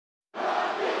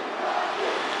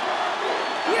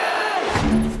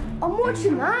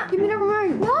watching that. Give me the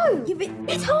remote. No,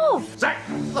 it's off. Zach,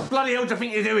 what the bloody hell do you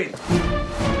think you're doing?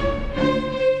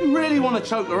 You really want to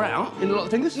choke her out in a lot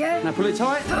of fingers? Yeah. Now pull it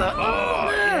tight. Oh,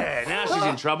 yeah, now she's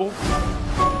in trouble.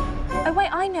 Oh, wait,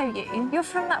 I know you. You're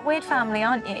from that weird family,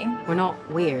 aren't you? We're not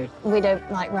weird. We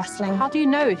don't like wrestling. How do you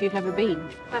know if you've never been?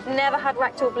 I've never had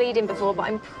rectal bleeding before, but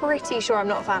I'm pretty sure I'm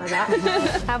not a fan of that.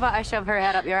 How about I shove her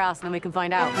head up your ass and then we can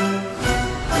find out?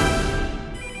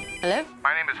 Hello?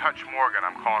 My name is Hutch Morgan.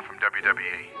 I'm calling from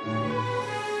WWE.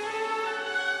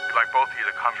 We'd like both of you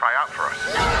to come try out for us.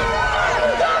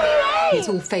 It's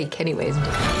all fake anyway, isn't it?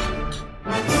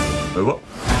 Oh, what?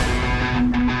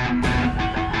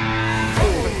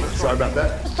 Sorry about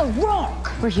that. It's The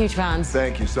Rock! We're huge fans.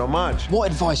 Thank you so much.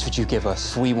 What advice would you give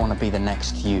us? We want to be the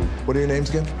next you. What are your names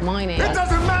again? My name. It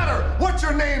doesn't matter what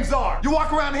your names are. You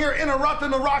walk around here interrupting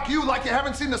The Rock, you like you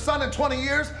haven't seen the sun in 20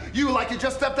 years. You like you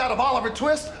just stepped out of Oliver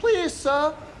Twist. Please,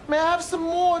 sir, may I have some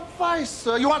more advice,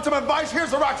 sir? You want some advice? Here's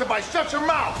The Rock's advice. Shut your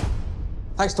mouth.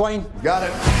 Thanks, Dwayne. Got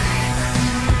it.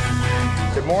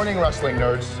 Good morning, wrestling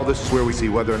nerds. Well, this is where we see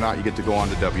whether or not you get to go on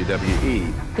to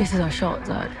WWE. This is our shot,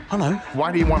 Zach. I know.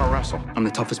 Why do you want to wrestle? I'm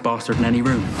the toughest bastard in any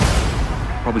room.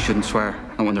 Probably shouldn't swear,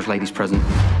 not when there's ladies present.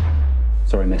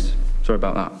 Sorry, miss. Sorry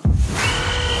about that.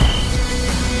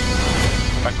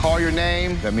 If I call your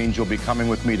name, that means you'll be coming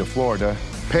with me to Florida.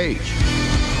 Paige.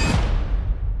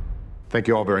 Thank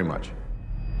you all very much.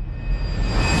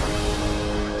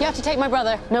 You have to take my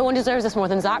brother. No one deserves this more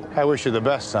than Zach. I wish you the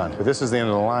best, son, but this is the end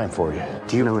of the line for you.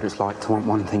 Do you know what it's like to want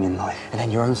one thing in life, and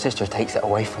then your own sister takes it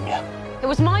away from you? It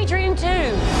was my dream too.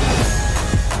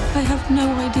 I have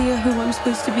no idea who I'm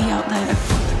supposed to be out there.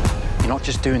 You're not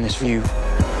just doing this for you.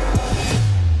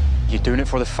 You're doing it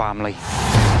for the family.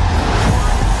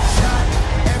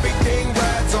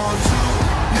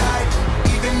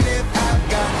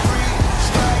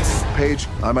 Paige,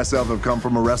 I myself have come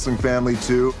from a wrestling family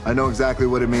too. I know exactly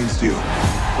what it means to you.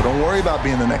 But don't worry about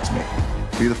being the next me.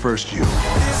 Be the first you.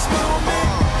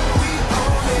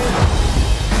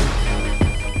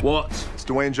 What? It's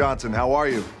Dwayne Johnson. How are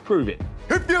you? Prove it.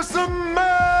 If you smell what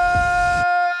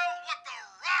The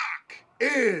Rock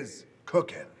is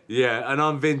cooking. Yeah, and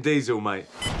I'm Vin Diesel, mate.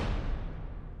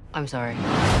 I'm sorry.